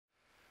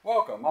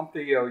Welcome, I'm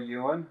Theo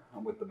Ewing.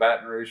 I'm with the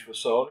Baton Rouge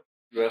facility,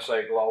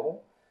 QSA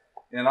Global,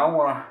 and I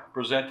want to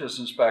present this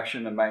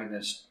inspection and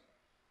maintenance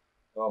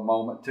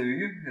moment to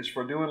you. It's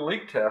for doing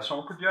leak tests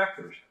on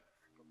projectors.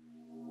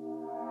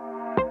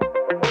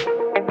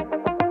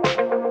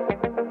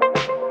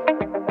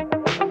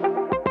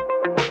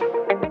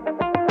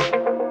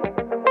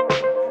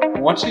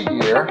 Once a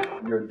year,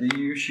 your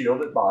DU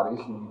shielded bodies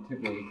need to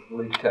be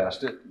leak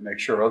tested. Make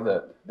sure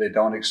that they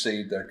don't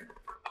exceed the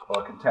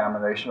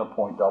contamination of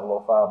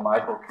 0.005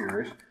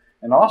 microcuries.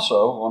 And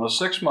also, on a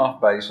 6-month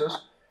basis,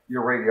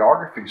 your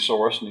radiography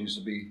source needs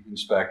to be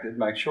inspected.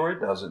 Make sure it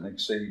doesn't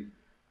exceed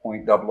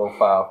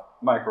 0.005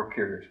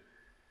 microcuries.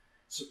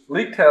 So,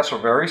 leak tests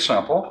are very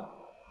simple.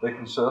 They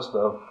consist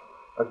of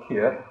a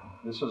kit.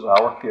 This is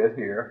our kit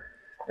here.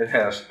 It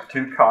has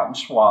 2 cotton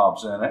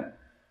swabs in it,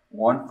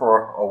 one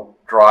for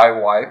a dry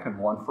wipe and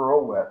one for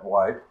a wet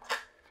wipe.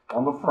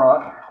 On the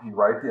front, you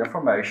write the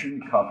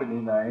information, company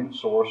name,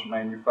 source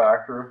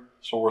manufacturer,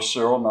 source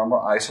serial number,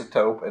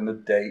 isotope, and the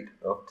date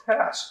of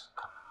test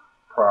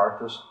prior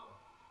to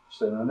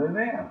sending it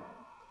in.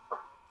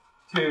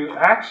 To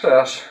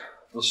access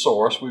the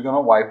source, we're going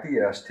to wipe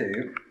the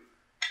S-tube.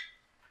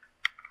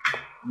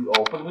 You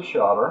open the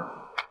shutter.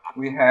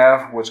 We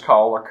have what's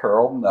called a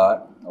curled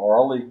nut or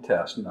a leak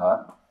test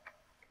nut.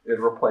 It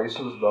replaces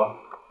the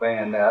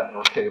bayonet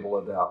or cable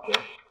adapter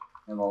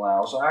and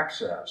allows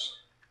access.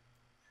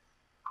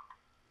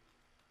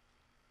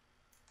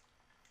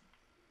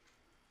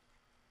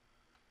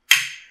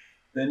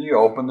 Then you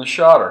open the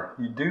shutter.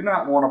 You do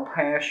not want to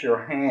pass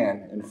your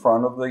hand in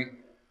front of the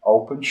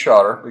open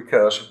shutter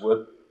because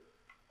with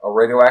a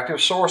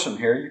radioactive source in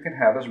here, you can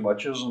have as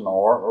much as an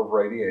hour of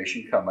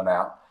radiation coming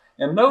out.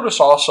 And notice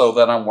also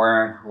that I'm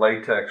wearing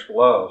latex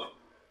gloves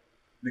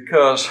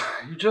because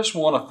you just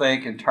want to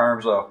think in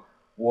terms of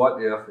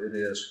what if it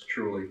is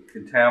truly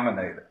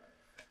contaminated.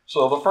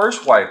 So the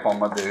first wipe I'm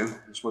going to do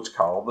is what's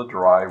called the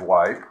dry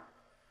wipe.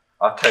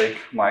 I take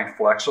my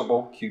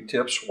flexible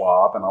Q-tip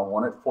swab and I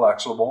want it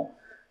flexible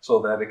so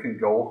that it can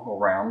go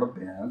around the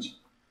bends.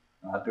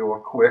 I do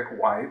a quick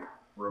wipe,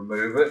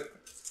 remove it,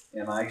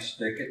 and I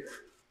stick it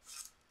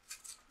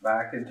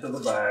back into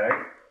the bag.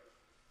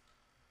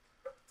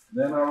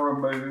 Then I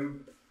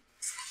remove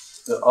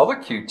the other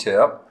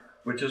Q-tip,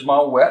 which is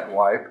my wet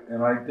wipe,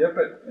 and I dip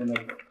it in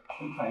a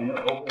container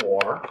of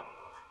water,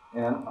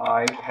 and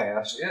I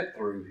pass it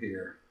through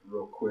here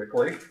real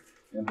quickly,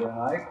 and then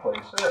I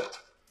place it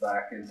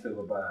back into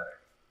the bag.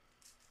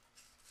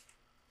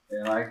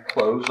 And I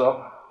close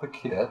up the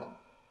kit,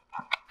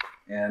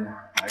 and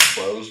I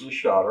close the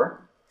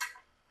shutter,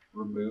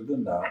 remove the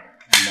nut,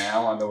 and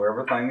now I know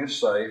everything is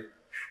safe.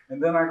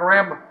 And then I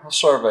grab a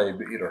survey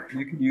meter.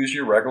 You can use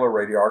your regular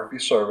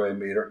radiography survey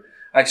meter.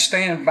 I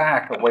stand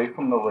back away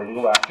from the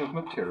radioactive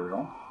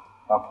material.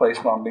 I place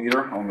my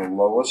meter on the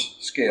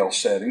lowest scale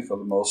setting for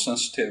the most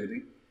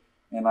sensitivity,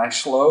 and I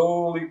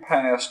slowly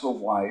pass the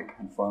wipe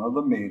in front of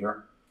the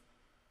meter.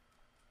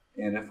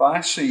 And if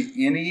I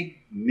see any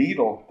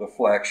needle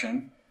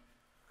deflection,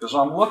 because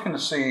I'm looking to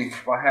see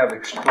if I have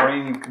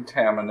extreme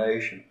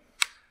contamination,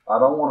 I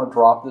don't want to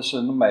drop this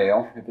in the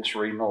mail if it's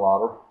reading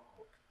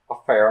a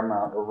fair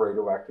amount of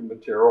radioactive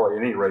material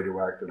or any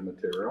radioactive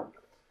material.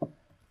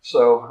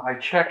 So I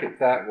check it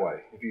that way.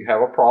 If you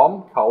have a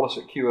problem, call us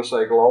at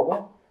QSA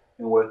Global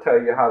and we'll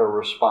tell you how to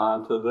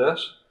respond to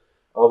this.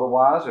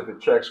 Otherwise, if it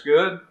checks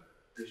good,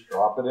 just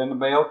drop it in the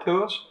mail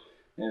to us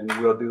and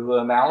we'll do the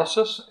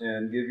analysis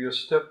and give you a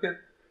certificate,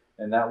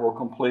 and that will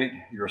complete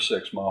your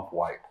 6-month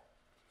wipe.